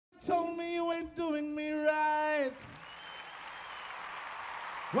told me you ain't doing me right.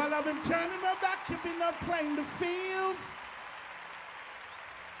 While I've been turning my back, you've been out playing the fields.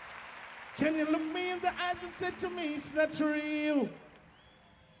 Can you look me in the eyes and say to me it's not real?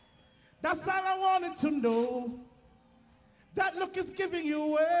 That's all I wanted to know. That look is giving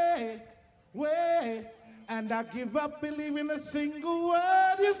you way. And I give up believing a single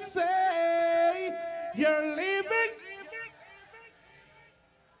word you say. You're leaving.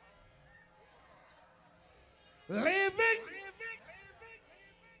 Leaving.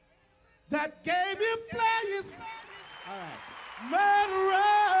 That game you play is all right.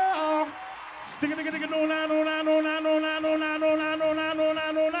 Murderer. Stick it,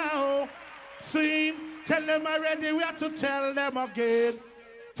 no. See, tell them already, we have to tell them again.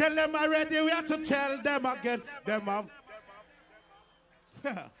 Tell them already, we have to tell them again. Them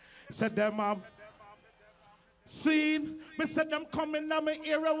said them See, me said them coming now, my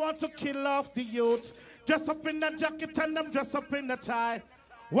era want to kill off the youths. Dress up in the jacket and them dress up in the tie.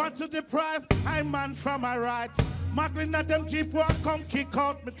 Want to deprive I man from my rights. Muggling at them jeep walk come kick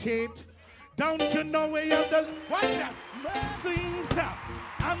out my teeth. Don't you know where you're the watch that? Sing that.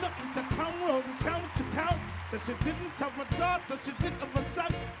 I'm the intercom rolls a town to count. That she didn't have a daughter, she didn't have a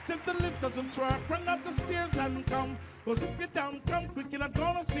son. If the lip doesn't try, run up the stairs and come. Cause if you're down, come quick, you're not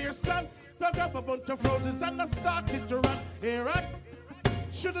gonna see your son. Dug up a bunch of roses and I started to run. Here I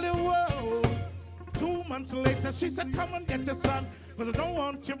should live whoa. 2 months later, she said, come and get your son. Cause I don't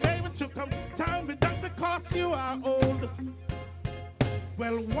want your baby to come. Time be done because you are old.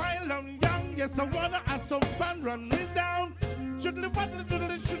 Well, while I'm young, yes, I wanna have some fun. Run me down. Shoodly, waddly,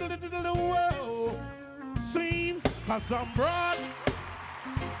 doodly, shoodly, doodly, whoa. Seen, cause I'm broad.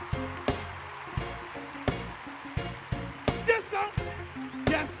 Yes,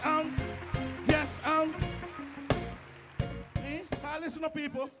 listen up,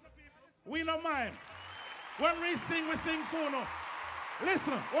 people. We don't mind. When we sing phono.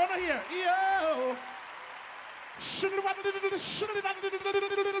 Listen, wanna hear? Yo!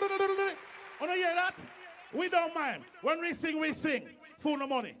 Wanna hear that? We don't mind. When we sing. Phono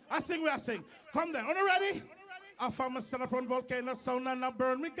money. I sing. Come then. Are you ready? I found myself on volcano sound and I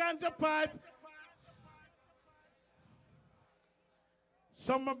burn me ganja pipe.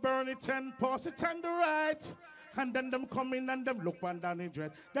 Some burn it 10, pass it on the right. And then them come in and them look one down in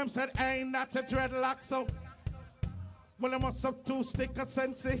dread. Them said, ain't that a dreadlock, so. Well, I must have 2 sticker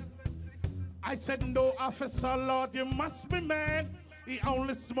sensei. I said, no, officer, Lord, you must be mad. He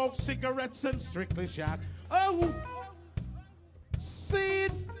only smokes cigarettes and strictly shot. Oh,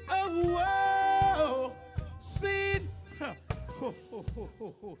 seed, oh, seed. Huh.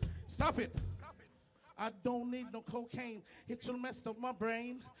 Stop it. I don't need no cocaine. It will mess up my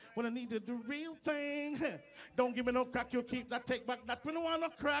brain when I need to do real thing. Don't give me no crack, you keep that, take back that when I want to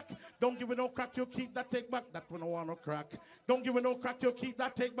crack. Don't give me no crack, you keep that, take back that when I want to crack. Don't give me no crack, you keep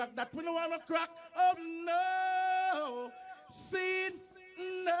that, take back that when I want to crack. Oh no, seed,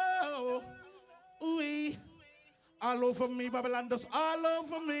 no, we. All over me, Babylanders, all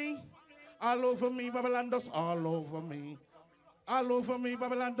over me. All over me, Babylanders, all over me. All over me,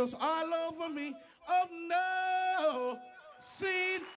 Babylanders, all over me. Oh no, seed,